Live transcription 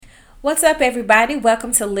What's up, everybody?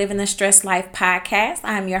 Welcome to Living the Stress Life podcast.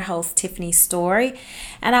 I'm your host, Tiffany Story,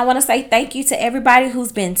 and I want to say thank you to everybody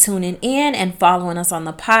who's been tuning in and following us on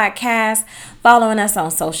the podcast, following us on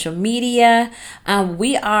social media.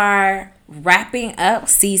 We are wrapping up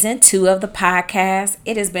season 2 of the podcast.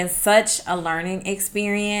 It has been such a learning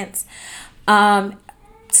experience.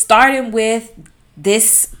 Starting with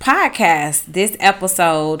this podcast, this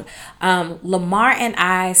episode, Lamar and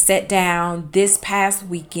I sat down this past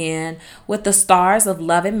weekend with the stars of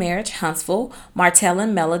Love and Marriage Huntsville, Martell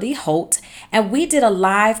and Melody Holt, and we did a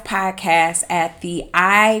live podcast at the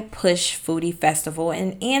I Push Foodie Festival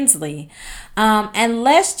in Ansley. And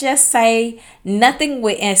let's just say nothing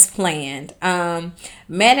went as planned.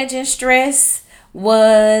 Managing stress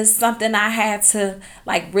was something I had to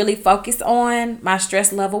really focus on. My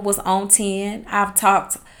stress level was on 10. I've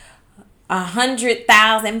talked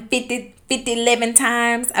 100,000, 50, 11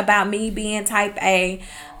 times about me being type A.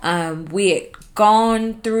 We had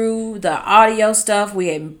gone through the audio stuff. We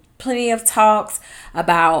had plenty of talks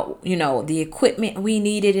about, the equipment we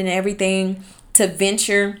needed and everything to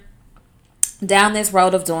venture down this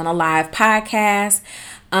road of doing a live podcast.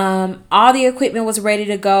 All the equipment was ready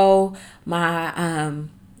to go. My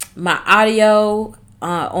audio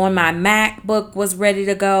on my MacBook was ready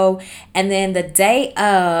to go. And then the day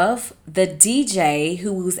of, the DJ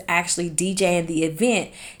who was actually DJing the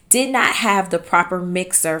event did not have the proper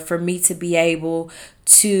mixer for me to be able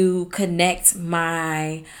to connect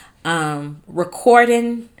my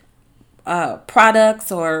recording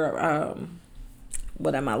products or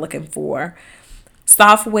what am I looking for?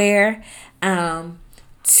 Software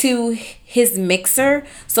to his mixer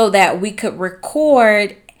so that we could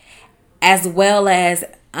record as well as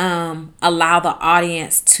allow the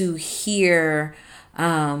audience to hear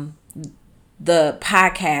the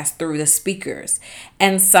podcast through the speakers.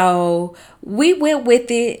 And so we went with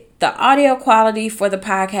it. The audio quality for the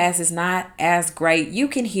podcast is not as great. You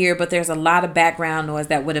can hear, but there's a lot of background noise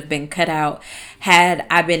that would have been cut out had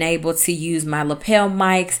I been able to use my lapel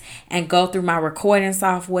mics and go through my recording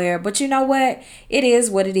software. But you know what? It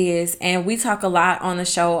is what it is. And we talk a lot on the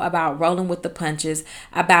show about rolling with the punches,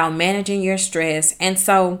 about managing your stress. And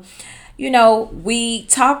so, we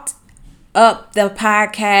talked up the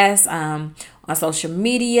podcast on social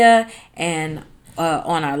media and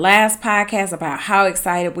on our last podcast about how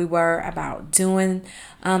excited we were about doing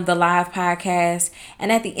the live podcast.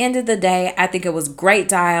 And at the end of the day, I think it was great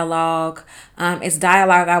dialogue. It's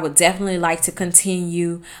dialogue I would definitely like to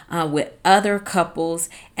continue with other couples.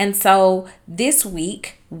 And so this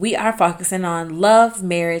week, we are focusing on love,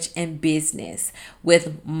 marriage, and business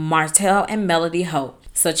with Martell and Melody Holt.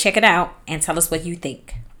 So check it out and tell us what you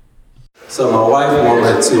think. So my wife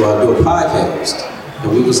wanted to do a podcast.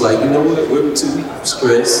 And we was like, you know what, we're two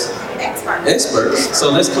stress experts. So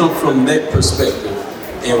let's come from that perspective.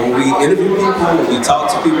 And when we interview people, when we talk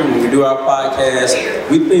to people, when we do our podcast,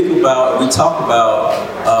 we talk about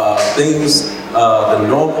things, the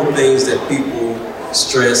normal things that people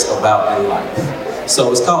stress about in life.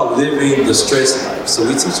 So it's called Living the Stress Life. So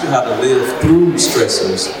we teach you how to live through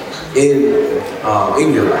stressors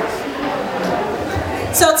in your life.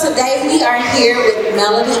 So today we are here with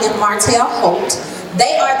Melody and Martell Holt.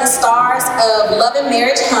 They are the stars of Love and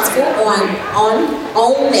Marriage Huntsville on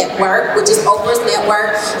OWN Network, which is Oprah's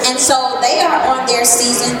network. And so they are on their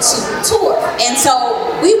season 2 tour. And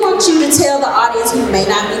so we want you to tell the audience who may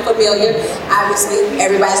not be familiar. Obviously,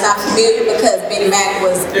 everybody's not familiar because Benny Mac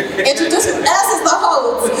was introducing us as the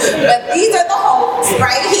Holts. But these are the Holts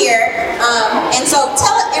right here. And so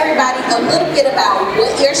tell everybody a little bit about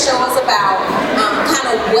what your show is about,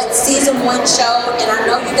 kind of what season 1 showed. And I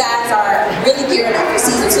know you guys are really gearing up for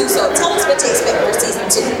season 2, so tell us what to expect for season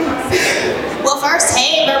 2. Well, first,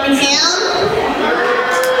 hey, Birmingham.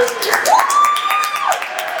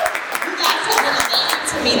 You guys have been amazing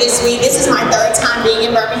to me this week. This is my 3rd time being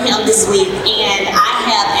in Birmingham this week, and I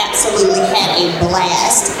have absolutely had a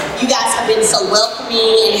blast. You guys have been so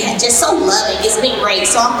welcoming and just so loving. It's been great,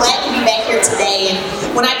 so I'm glad to be back here today. And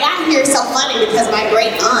when I got here, it's so funny because my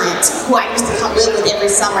great aunt, who I used to come live with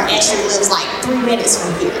every summer, actually lives like 3 minutes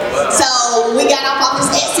from here. So we got off on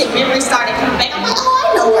this exit, memories started coming back. I'm like, oh, I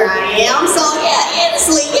know where I am. So yeah,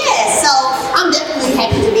 honestly, yes. So I'm definitely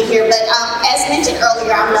happy to be here. But as mentioned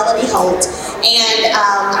earlier, I'm Melody Holt, and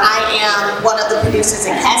I am one of the producers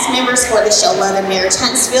and cast members for the show Love and Marriage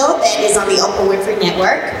Huntsville that is on the Oprah Winfrey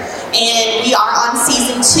Network. And we are on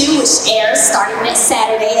season 2, which airs starting next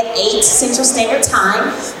Saturday at 8 Central Standard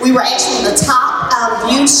Time. We were actually the top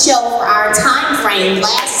viewed show for our time frame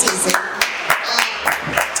last season.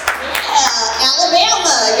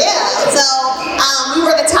 Alabama, yeah. So we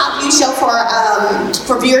were the top viewed show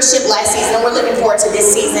for viewership last season, and we're looking forward to this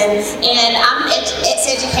season. And I'm an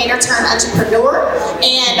ex-educator turned entrepreneur,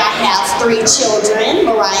 and I have 3 children,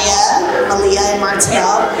 Mariah, Malia, and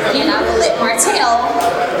Martell. And I will let Martell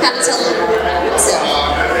kind of tell himself.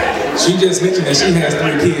 She just mentioned that she has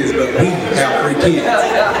 3 kids, but we have 3 kids.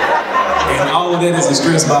 And all of that is a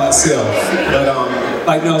stress by itself. But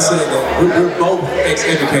like Mel said, that we're both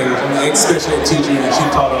ex-educators. I'm an ex-special ed teacher, and she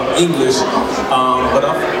taught English. But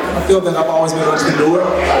I feel that I've always been an entrepreneur.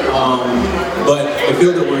 But the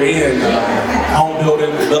field that we're in, home building,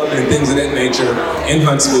 development, and things of that nature, in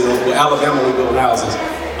Huntsville, with Alabama, we build houses.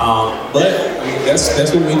 But I mean, that's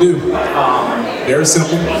what we do. Very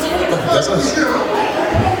simple. That's us.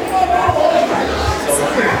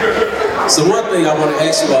 So one thing I want to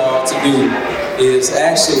ask you all to do is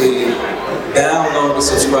actually download and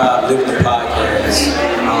subscribe Living the Podcast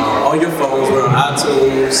on your phones. We're on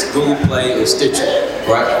iTunes, Google Play, and Stitcher,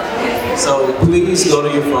 right? So please go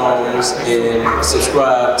to your phones and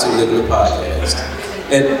subscribe to Living the Podcast.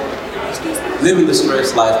 And Living the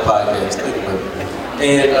Stress Life Podcast. Thank you, man.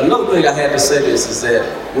 And another thing I had to say is that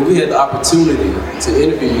when we had the opportunity to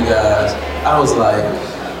interview you guys, I was like,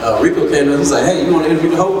 Rico came to us and was like, hey, you want to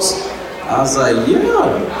interview the host? I was like,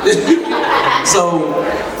 yeah. So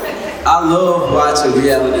I love watching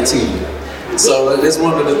reality TV. So that's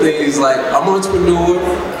one of the things, like, I'm an entrepreneur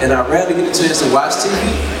and I rarely get a chance to watch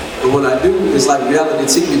TV. But when I do, it's like reality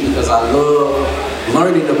TV because I love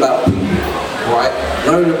learning about people, right?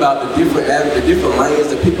 Learning about the different lanes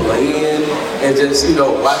that people are in and just,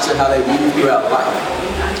 watching how they move throughout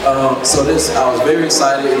life. So I was very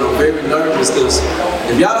excited and I'm very nervous because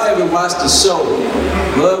if y'all haven't watched the show,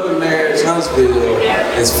 Love and Marriage Huntsville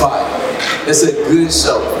is fire. It's a good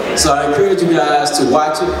show. So I encourage you guys to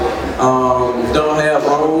watch it. If you don't have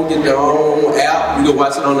OWN, get your own app. You can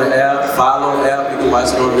watch it on the app, follow the app, you can watch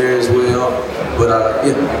it on there as well. But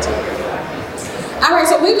yeah. All right,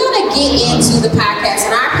 so we're going to get into the podcast,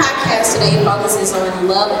 and our podcast today focuses on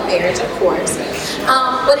love and marriage, of course,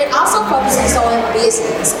 but it also focuses on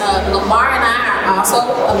business. Lamar and I are also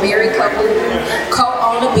a married couple who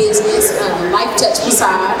co-own a business, Life Touch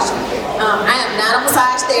Massage. I am not a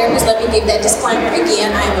massage therapist. Let me give that disclaimer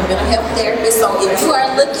again. I am a mental health therapist, so if you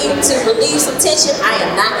are looking to relieve some tension, I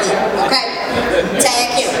am not it, okay?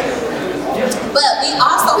 Tag him. But we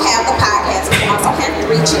also have the podcast. We also have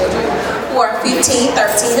 3 children who are 15,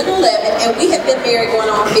 13, and 11, and we have been married going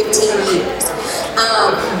on 15 years.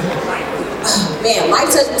 Man, Life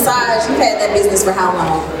Touch Massage, you've had that business for how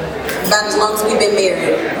long? About as long as we've been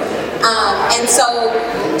married. And so,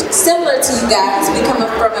 similar to you guys, we come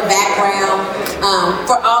from a background,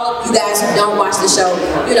 for all of you guys who don't watch the show,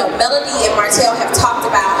 Melody and Martell have talked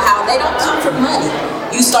about how they don't come from money.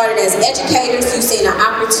 You started as educators, you've seen an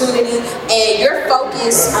opportunity, and your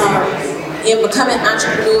focus in becoming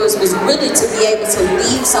entrepreneurs was really to be able to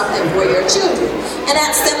leave something for your children. And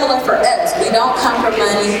that's similar for us. We don't come from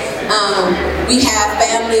money. We have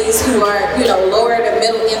families who are, lower to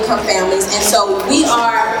middle income families. And so we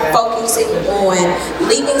are focusing on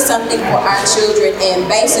leaving something for our children and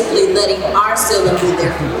basically letting our ceiling be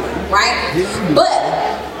there, right? But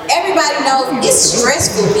everybody knows it's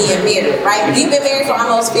stressful being married, right? We've been married for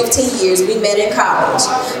almost 15 years. We met in college.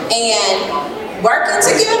 And working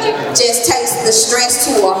together just takes the stress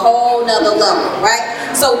to a whole nother level, right?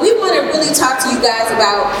 So we want to really talk to you guys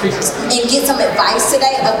about and get some advice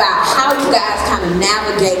today about how you guys kind of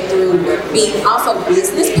navigate through being also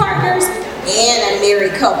business partners and a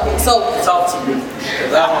married couple. So talk to me.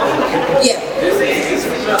 Yeah,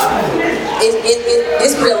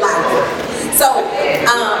 it's real life. So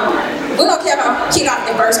we're going to kick off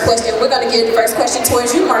the first question. We're going to get the first question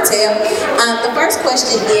towards you, Martell. The first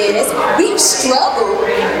question is, we've struggled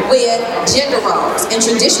with gender roles and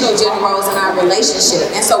traditional gender roles in our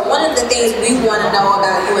relationship. And so one of the things we want to know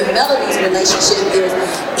about you and Melody's relationship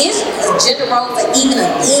is gender roles even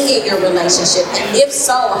a thing in your relationship? And if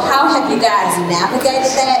so, how have you guys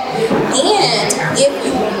navigated that? And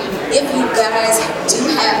if you guys do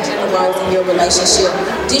have gender roles in your relationship,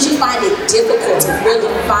 did you find it difficult to really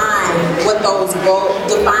define those roles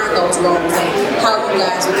and how you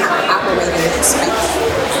guys are kind of operating in that space?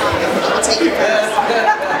 I'll take it first.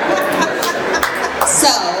 So,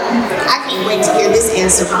 I can't wait to hear this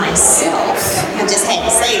answer myself. I just had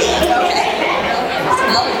to say that, okay?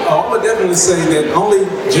 I would definitely say that the only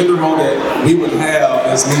gender role that we would have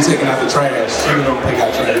is me taking out the trash. She don't take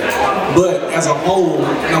out trash. But as a whole,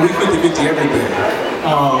 we 50-50 everything.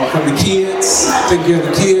 From the kids, taking care of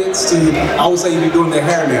the kids, to I would say even doing their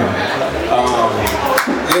hair now.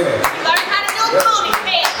 Yeah. Learn how to do pony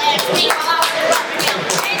fed last week while I was in Birmingham.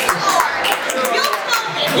 Praise the Lord.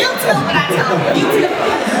 You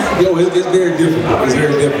Yo, it's very difficult. It's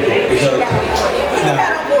very difficult because,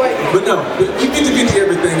 but no, you get to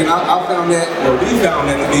everything, and I found that, or we found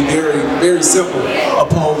that to be very, very simple,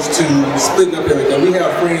 opposed to splitting up everything. We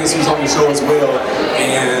have friends who's on the show as well,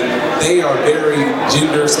 and they are very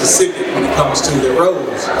gender specific when it comes to their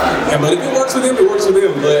roles. But if it works for them, it works for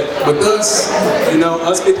them. But with us,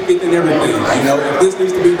 us 50-50 and everything. If this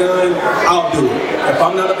needs to be done, I'll do it. If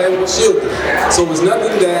I'm not available, she'll do it. So it's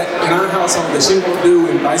nothing that in our household that she won't do,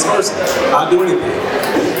 and vice versa. I'll do anything.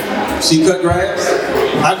 She cut grass,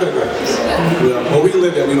 I cut grass. Well, we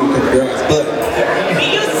live there, we don't cut grass, but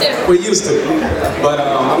we used to. But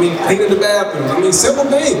cleaning the bathroom, simple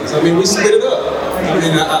things. We split it up.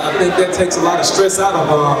 And I think that takes a lot of stress out of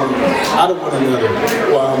one another.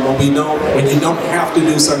 When you don't have to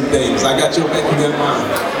do certain things. I got your back, you got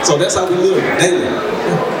mine. So that's how we live daily.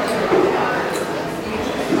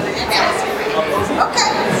 Okay.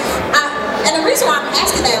 And the reason why I'm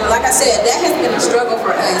asking that, like I said, that has been a struggle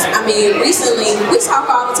for us. Recently, we talk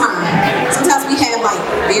all the time. Sometimes we have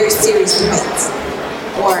very serious debates.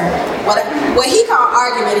 Or what he called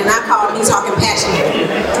argument, and I call me talking passionately.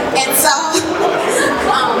 And so,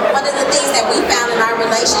 one of the things that we found in our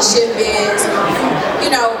relationship is,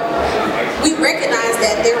 we recognize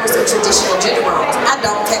that there were some traditional gender roles. I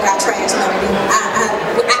don't take out trash,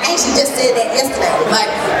 I actually just said that yesterday.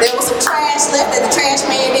 There was some trash left that the trash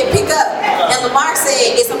man didn't pick up. And Lamar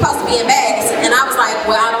said it's supposed to be in bags. And I was like,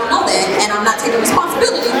 well, I don't know that. And I'm not taking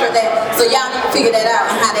responsibility for that. So y'all need to figure that out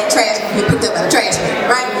and how that trash can be picked up by the trash man,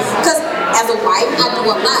 right? Because as a wife, I do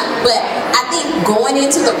a lot. But I think going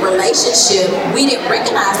into the relationship, we didn't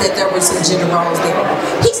recognize that there were some gender roles there.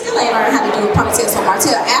 He still ain't learned how to do a ponytail. So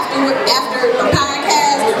Martell, after the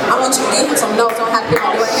podcast, I want you to give him some notes on how to put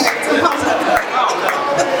on your hair.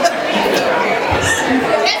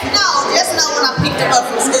 Just know when I picked him up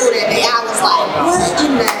from school that day, I was like, what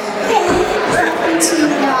in the hell to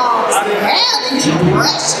y'all's hair that he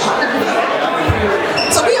brushed?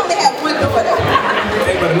 So we only have one daughter.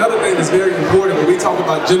 Hey, but another thing that's very important when we talk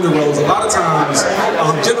about gender roles, a lot of times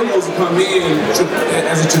gender roles will come in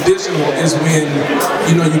as a traditional is when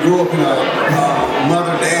you grow up in a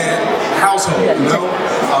mother-dad household, but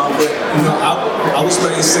I was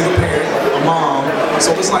raised single parent, a mom,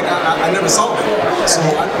 so it's like I never saw that. So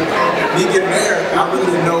me getting married, I really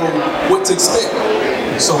didn't know what to expect.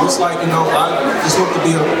 So it's like, I just want to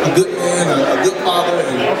be a good man, a good father,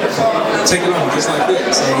 and take it on just like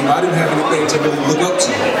that. So I didn't have anything to really look up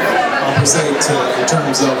to, per se, in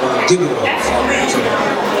terms of gender roles.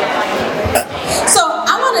 So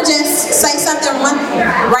I want to just say something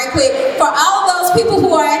right quick. For all those people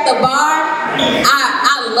who are at the bar,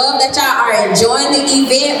 I love that y'all are enjoying the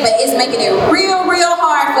event, but it's making it real, real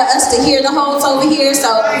hard for us to hear the hosts over here.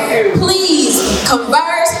 So please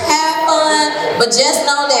converse, have fun, but just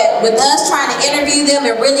know that with us trying to interview them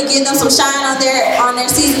and really give them some shine on their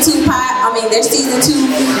season 2 their season 2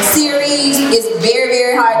 series, it's very,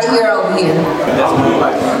 very hard to hear over here.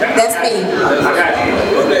 That's me.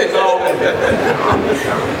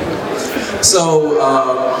 So,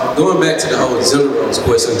 going back to the whole gender roles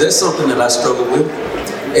question, that's something that I struggle with.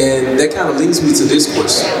 And that kind of leads me to this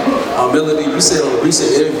question. Melody, you said on a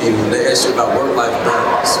recent interview, they asked you about work-life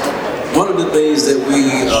balance. One of the things that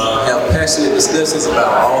we have passionate discussions about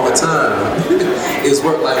all the time is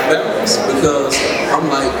work-life balance, because I'm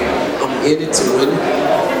in it to win it.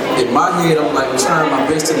 In my head, I'm trying my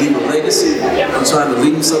best to leave a legacy. I'm trying to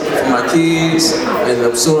leave something for my kids, and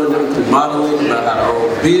I'm showing them through modeling about how to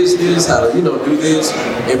own business, how to, do this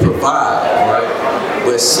and provide, right?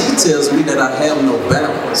 But she tells me that I have no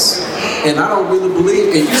balance. And I don't really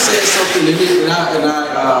believe, and you said something and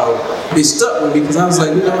I it stuck with me, because I was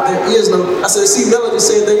like, there is no, I said, see, Melody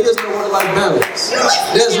said there is no work-life balance.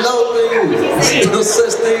 There's no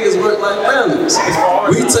such thing as work-life balance.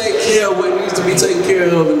 We take care of what needs to be taken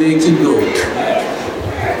care of and then keep going.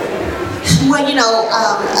 Well,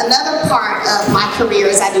 another part of my career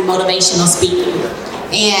is I do motivational speaking.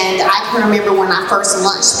 And I can remember when I first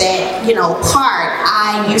launched that, part,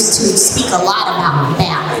 I used to speak a lot about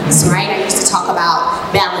balance, right? I used to talk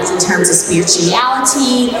about balance in terms of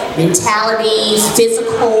spirituality, mentality,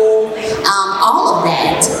 physical, all of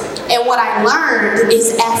that. And what I learned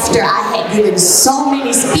is after I had given so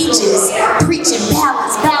many speeches preaching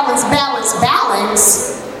balance, balance, balance,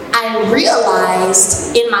 balance, I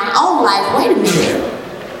realized in my own life, wait a minute,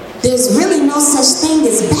 there's really no such thing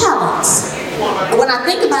as balance. When I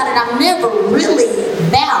think about it, I'm never really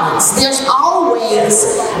balanced. There's always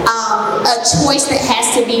a choice that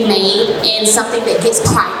has to be made and something that gets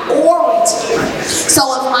priority.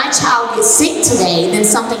 So if my my child gets sick today, then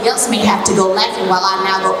something else may have to go lacking while I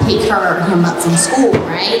now go pick her or him up from school,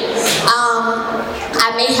 right?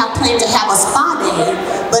 I may have planned to have a spa day,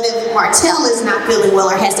 but if Martell is not feeling well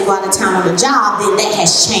or has to go out of town on the job, then that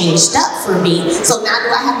has changed up for me. So now do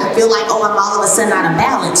I have to feel like, oh, I'm all of a sudden out of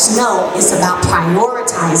balance? No, it's about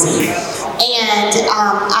prioritizing. And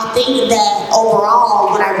I think that overall,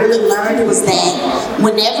 what I really learned was that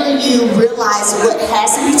whenever you realize what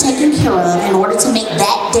has to be taken care of in order to make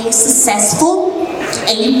that day successful,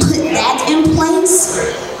 and you put that in place,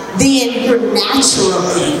 then you're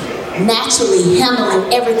naturally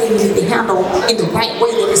handling everything you need to handle in the right way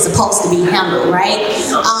that it's supposed to be handled, right?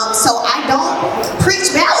 So I don't preach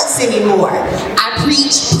balance anymore. I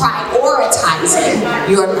preach prioritizing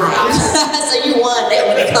your life. So you won that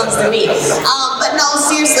when it comes to me. But no,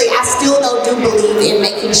 seriously, I still do believe in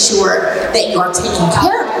making sure that you are taking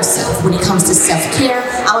care of yourself when it comes to self-care.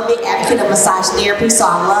 I'm a big advocate of massage therapy, so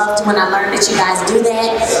I loved when I learned that you guys do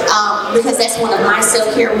that, because that's one of my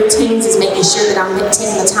self-care routines, is making sure that I'm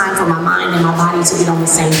taking the time for my mind and my body to get on the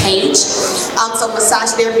same page. So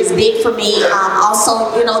massage therapy is big for me. Also,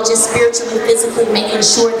 just spiritually, physically, making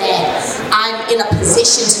sure that I'm in a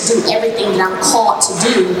position to do everything that I'm called to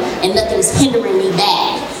do and nothing's hindering me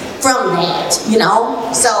back from that,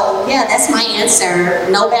 So yeah, that's my answer.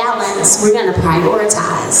 No balance. We're gonna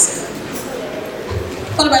prioritize.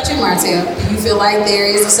 What about you, Martell? Do you feel like there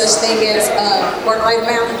is such thing as work-life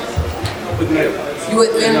balance? You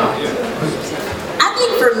wouldn't know? I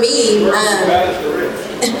think for me,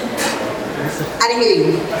 I didn't hear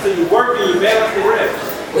you. I said you work and you balance the rest.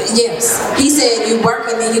 Yes, he said you work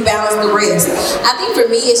and then you balance the rest. I think for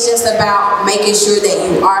me it's just about making sure that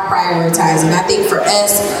you are prioritizing. I think for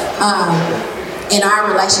us, in our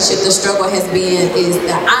relationship, the struggle has been is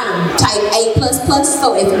that I am type A++.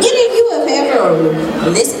 So if any of you have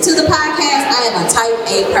ever listened to the podcast, I am a type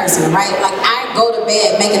A person, right? Like I go to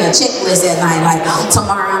bed making a checklist at night. Like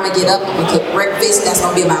tomorrow I'm gonna get up, I'm gonna cook breakfast. That's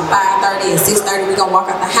gonna be about 5:30 and 6:30. We're gonna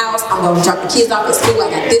walk out the house. I'm gonna drop the kids off at school.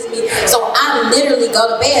 I got this meeting. So I literally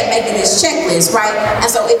go to bed making this checklist, right?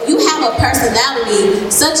 And so if you have a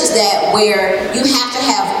personality such as that, where you have to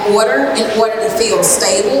have order in order to feel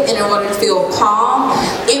stable and in order to feel calm,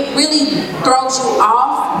 it really throws you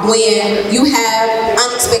off when you have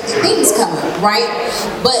unexpected things coming, right?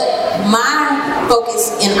 But my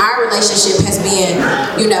focus in our relationship has been,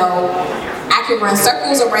 I can run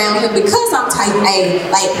circles around him because I'm type A.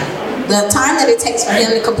 Like the time that it takes for him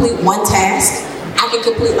to complete one task, I can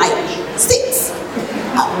complete like 6.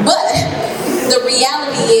 But the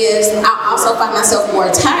reality is I also find myself more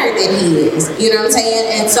tired than he is. You know what I'm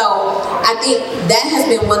saying? And so I think that has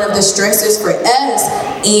been one of the stressors for us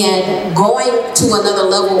in going to another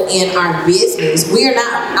level in our business.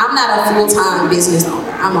 I'm not a full-time business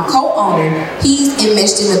owner. I'm a co-owner. He's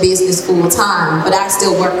enmeshed in the business full-time, but I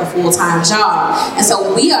still work a full-time job. And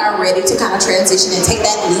so we are ready to kind of transition and take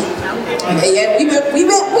that leap. Yeah, we've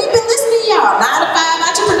been listening to y'all. 9 to 5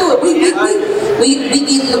 entrepreneur. We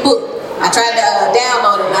getting the book. I tried to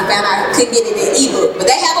download it and I found I couldn't get it in ebook, but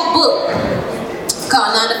they have a book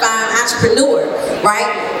called 9 to 5 Entrepreneur, right?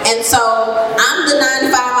 And so I'm the 9 to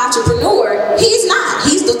 5 entrepreneur. He's not.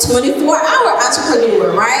 He's the 24-hour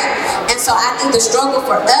entrepreneur, right? And so I think the struggle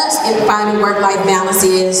for us in finding work-life balance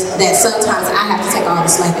is that sometimes I have to take all the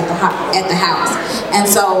slack at the house. And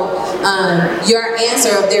so your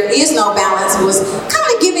answer of there is no balance was kind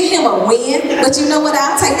of giving him a win, but you know what?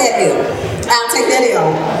 I'll take that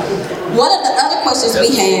L. One of the other questions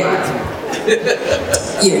we had,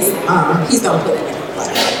 yes, he's gonna put it in.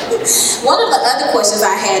 One of the other questions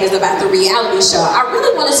I had is about the reality show. I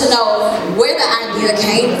really wanted to know where the idea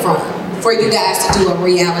came from for you guys to do a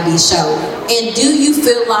reality show. And do you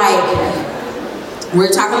feel like, we're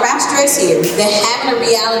talking about stress here, that having a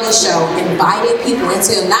reality show, inviting people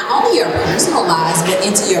into not only your personal lives, but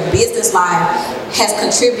into your business life has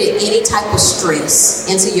contributed any type of stress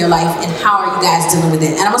into your life, and how are you guys dealing with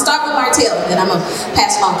it? And I'm gonna start with Martell, and then I'm gonna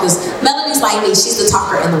pass it on, because Melody's like me, she's the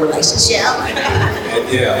talker in the relationship.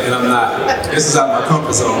 Yeah, and I'm not. This is out of my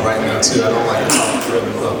comfort zone right now too. I don't like to talk real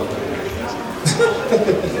in public.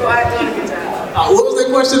 What was that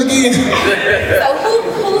question again? So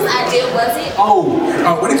whose idea was it?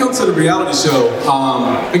 When it comes to the reality show,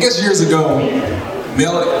 I guess years ago,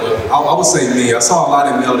 Melody, I would say me, I saw a lot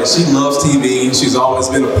in Melody. She loves TV. She's always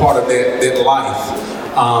been a part of that life.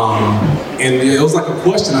 And it was like a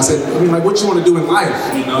question. I said, what you want to do in life?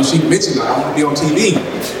 She mentioned, I want to be on TV.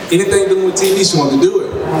 Anything doing with TV, she wanted to do it.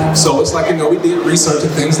 So it's like, we did research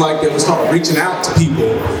and things like that. We started reaching out to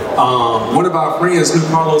people. One of our friends,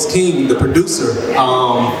 Carlos King, the producer,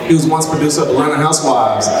 he was once producer of Atlanta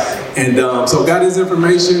Housewives. And so got his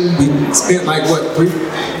information. We spent like,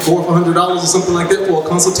 $300-400 or something like that for a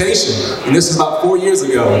consultation. And this is about 4 years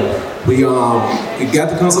ago. We got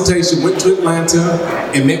the consultation, went to Atlanta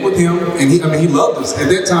and met with him. And he loved us. At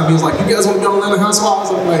that time, he was like, "You guys want to be on Atlanta Housewives?"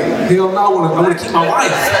 I'm like, "Hell no, I want to keep my wife."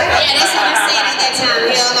 Yeah, that's what I said at that time.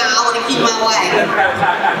 Hell no, I want to keep my wife.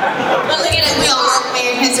 But look at it, we don't love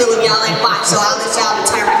Mary Hinsville if y'all ain't watch, so I'll let y'all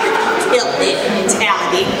determine your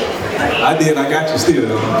mentality. I did, I got you still.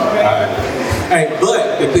 All right. Hey,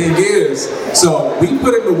 but the thing is, so we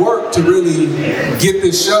put in the work to really get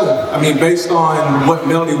this show. Based on what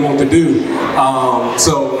Melody wanted to do.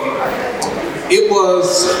 So it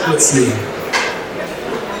was, let's see.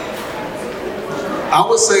 I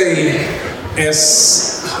would say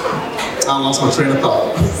I lost my train of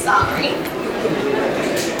thought. Sorry.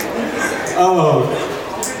 Oh.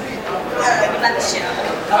 About the show.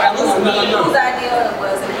 Whose idea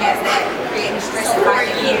was it has that creative stress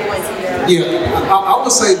inviting people into your... Yeah, I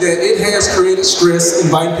would say that it has created stress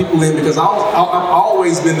inviting people in because I've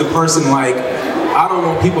always been the person like, I don't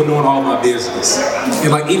want people knowing all my business.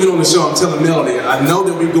 And like even on the show, I'm telling Melody, I know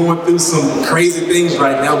that we're going through some crazy things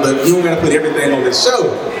right now, but you don't gotta put everything on this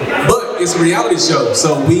show. But it's a reality show,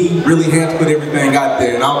 so we really had to put everything out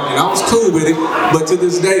there. And I was cool with it, but to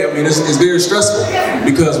this day, it's very stressful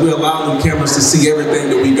because we allow them cameras to see everything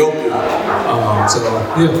that we go through. So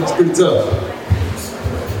yeah, it's pretty tough.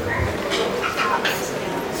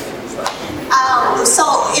 So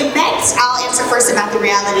in Max, I'll answer first about the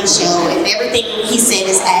reality show, and everything he said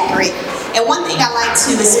is accurate. And one thing I like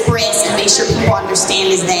to express and make sure people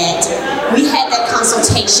understand is that we had that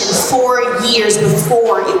consultation 4 years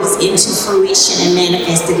before it was into fruition and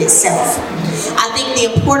manifested itself. I think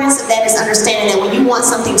the importance of that is understanding that when you want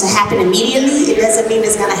something to happen immediately, it doesn't mean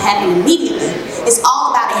it's going to happen immediately. It's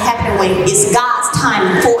all about it happening when it's God's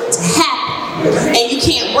timing for it to happen. And you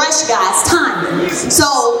can't rush God's timing.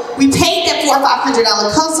 So we paid that $400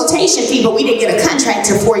 or $500 consultation fee, but we didn't get a contract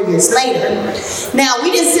till 4 years later. Now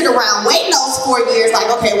we didn't sit around waiting those 4 years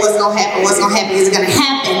like, okay, what's gonna happen? What's gonna happen? Is it gonna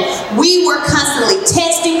happen? We were constantly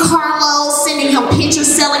testing Carlos, sending him pictures,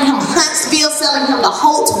 selling him Huntsville, selling him the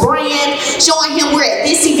Holt brand, showing him we're at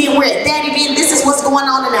this event, we're at that event. This is what's going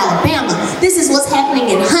on in Alabama. This is what's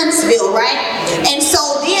happening in Huntsville, right? And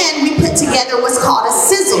so then we put together what's called a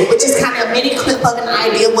sizzle, which is kind of a mini clip of an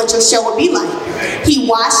idea of what your show would be like. He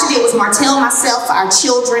watched it. It was Martell, myself, our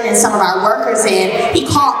children, and some of our workers. And he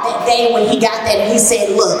called that day when he got that and he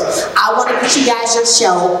said, "Look, I want to get you guys your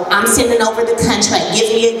show. I'm sending over the contract.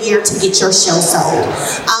 Give me a year to get your show sold."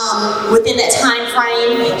 Within that time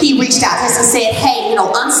frame, he reached out to us and said, "Hey,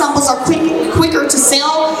 ensembles are quicker to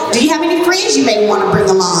sell. Do you have any friends you may want to bring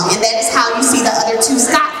along?" And that is how you see the other two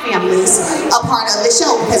Scott families a part of the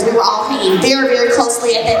show, because we were all hanging very, very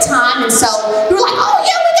closely at that time. And so we were like, "Oh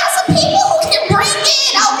yeah, we got some people who can bring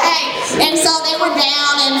it, okay." And so they were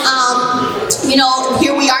down, and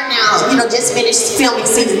here we are now, just finished filming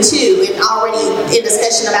season 2 and already in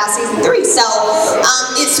discussion about season 3. So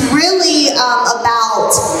it's really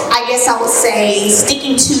about, I guess I would say,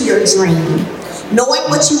 sticking to your dream. Knowing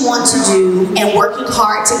what you want to do and working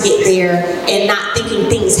hard to get there and not thinking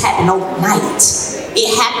things happen overnight.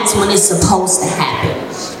 It happens when it's supposed to happen.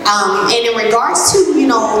 And in regards to,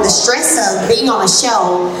 the stress of being on a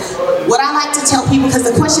show, what I like to tell people, because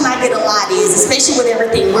the question I get a lot is, especially with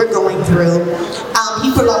everything we're going through,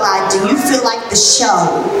 people are like, do you feel like the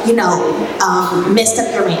show, messed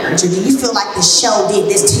up your marriage? Or do you feel like the show did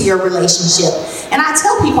this to your relationship? And I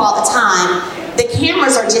tell people all the time, the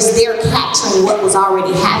cameras are just there capturing what was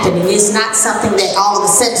already happening. It's not something that all of a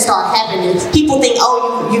sudden start happening. People think,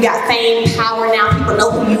 oh, you got fame, power now, people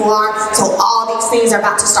know who you are, so all these things are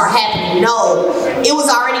about to start happening. No, it was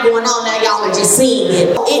already going on, now y'all are just seeing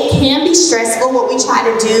it. It can be stressful. What we try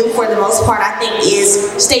to do for the most part, I think,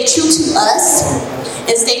 is stay true to us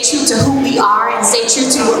and stay true to who we are and stay true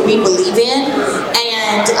to what we believe in.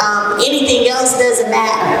 And anything else doesn't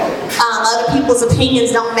matter. Other people's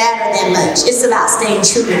opinions don't matter that much. It's about staying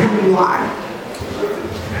true to who you are.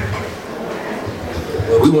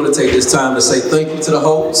 Well, we want to take this time to say thank you to the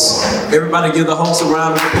hosts. Everybody give the hosts a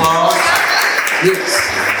round of applause. Yes.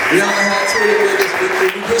 We only had 20 minutes, but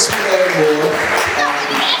we wish we had more.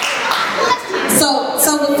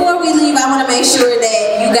 So before we leave, I want to make sure that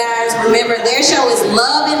you guys Remember, their show is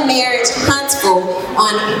Love and Marriage Huntsville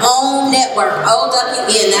on OWN Network, OWN.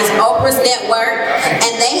 That's Oprah's network,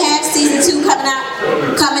 and they have season 2 coming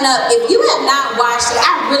up. If you have not watched it,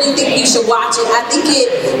 I really think you should watch it. I think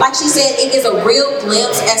it, like she said, it is a real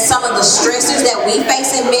glimpse at some of the stressors that we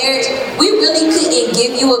face in marriage. We really couldn't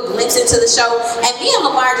give you a glimpse into the show, and me and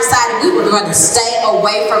Lamar decided we were going to stay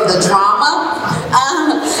away from the drama.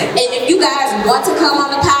 And if you guys want to come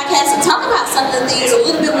on the podcast and talk about some of the things a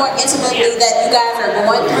little bit more intimately that you guys are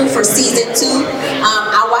going through for season 2,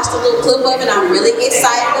 I watched a little clip of it. I'm really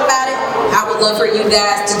excited about it. I would love for you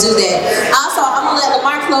guys to do that. Also, I'm going to let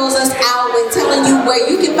Lamar close us out with telling you where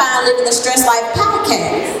you can find Living the Stress Life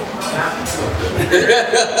podcast.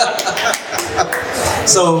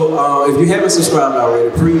 So, if you haven't subscribed already,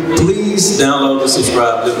 please download and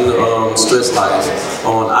subscribe Living the Stress Life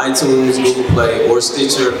on iTunes, Google Play, or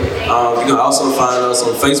Stitcher. You can also find us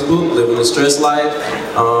on Facebook, Living the Stress Life.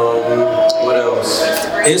 What else?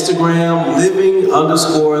 Instagram,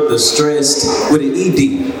 Living_the Stressed with an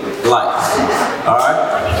ED Life. All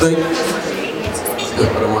right? Thank you.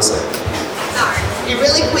 Hold on one second. And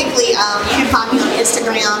really quickly, you can find me on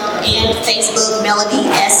Instagram and Facebook, Melody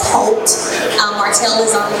S. Holt. Martell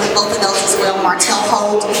is on both of those as well, Martell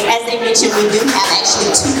Holt. As they mentioned, we do have actually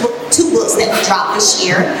two books that we dropped this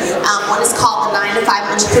year. One is called The 9 to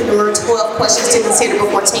 5 Entrepreneur, 12 Questions to Consider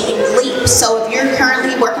Before Taking the Leap. So if you're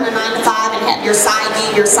currently working a 9 to 5 and have your side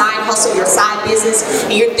gig, your side hustle, your side business,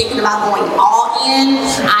 and you're thinking about going all in,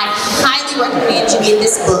 I highly recommend you get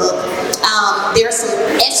this book. There's some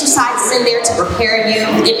exercises in there to prepare you.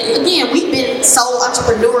 And again, we've been sole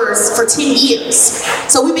entrepreneurs for 10 years.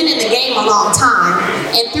 So we've been in the game a long time.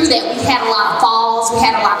 And through that, we've had a lot of falls, we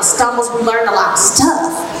had a lot of stumbles, we learned a lot of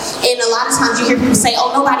stuff. And a lot of times you hear people say,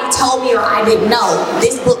 oh, nobody told me or I didn't know.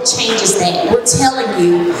 This book changes that. We're telling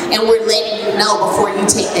you and we're letting you know before you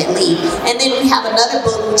take that leap. And then we have another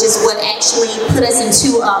book, which is what actually put us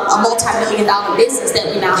into a multi-million-dollar business that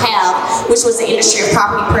we now have, which was the industry of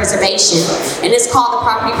property preservation. And it's called the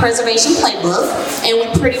Property Preservation Playbook. And we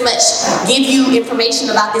pretty much give you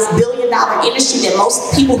information about this billion-dollar industry that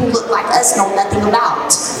most people who look like us know nothing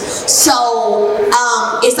about. So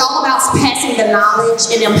it's all about passing the knowledge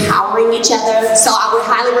and empowering each other. So I would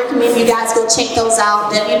highly recommend you guys go check those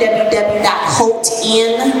out. www.holtin,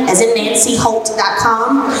 as in Nancy,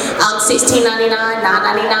 Holt.com. $16.99,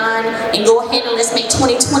 $9.99, and go ahead and let's make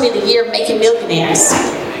 2020 the year of making millionaires.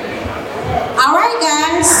 All right,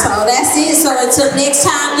 guys. So that's it. So until next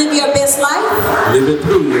time, live your best life. Live it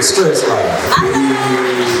through your stress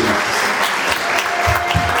life.